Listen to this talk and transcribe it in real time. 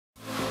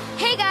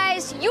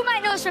Guys, you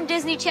might know us from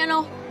Disney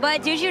Channel,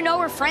 but did you know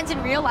we're friends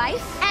in real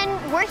life? And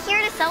we're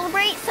here to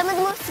celebrate some of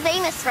the most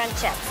famous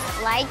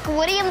friendships, like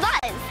Woody and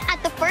Buzz,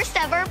 at the first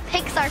ever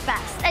Pixar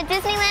Fest at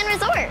Disneyland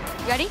Resort.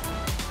 Ready?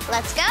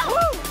 Let's go!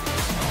 Woo!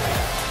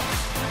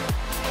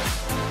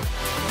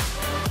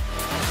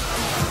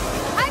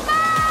 High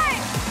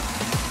five!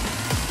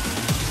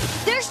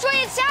 There's Joy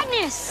and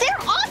Sadness!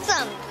 They're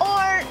awesome!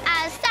 Or,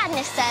 as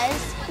Sadness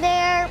says,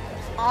 they're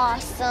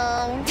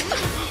awesome.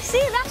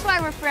 See, that's why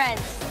we're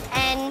friends.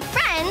 And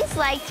friends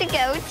like to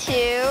go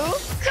to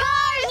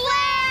Cars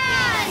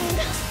Land!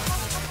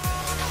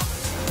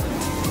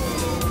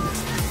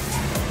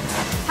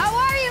 How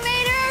are you,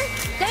 Mater?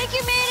 Thank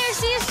you, Mater.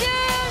 See you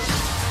soon.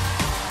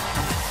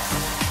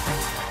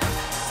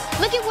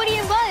 Look at Woody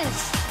and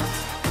Buzz.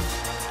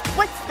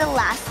 What's the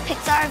last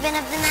Pixar event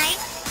of the night?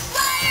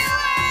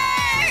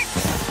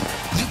 Fireworks!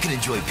 You can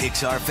enjoy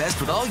Pixar Fest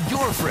with all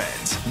your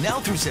friends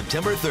now through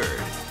September 3rd.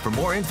 For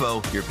more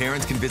info, your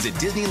parents can visit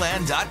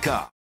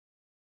Disneyland.com.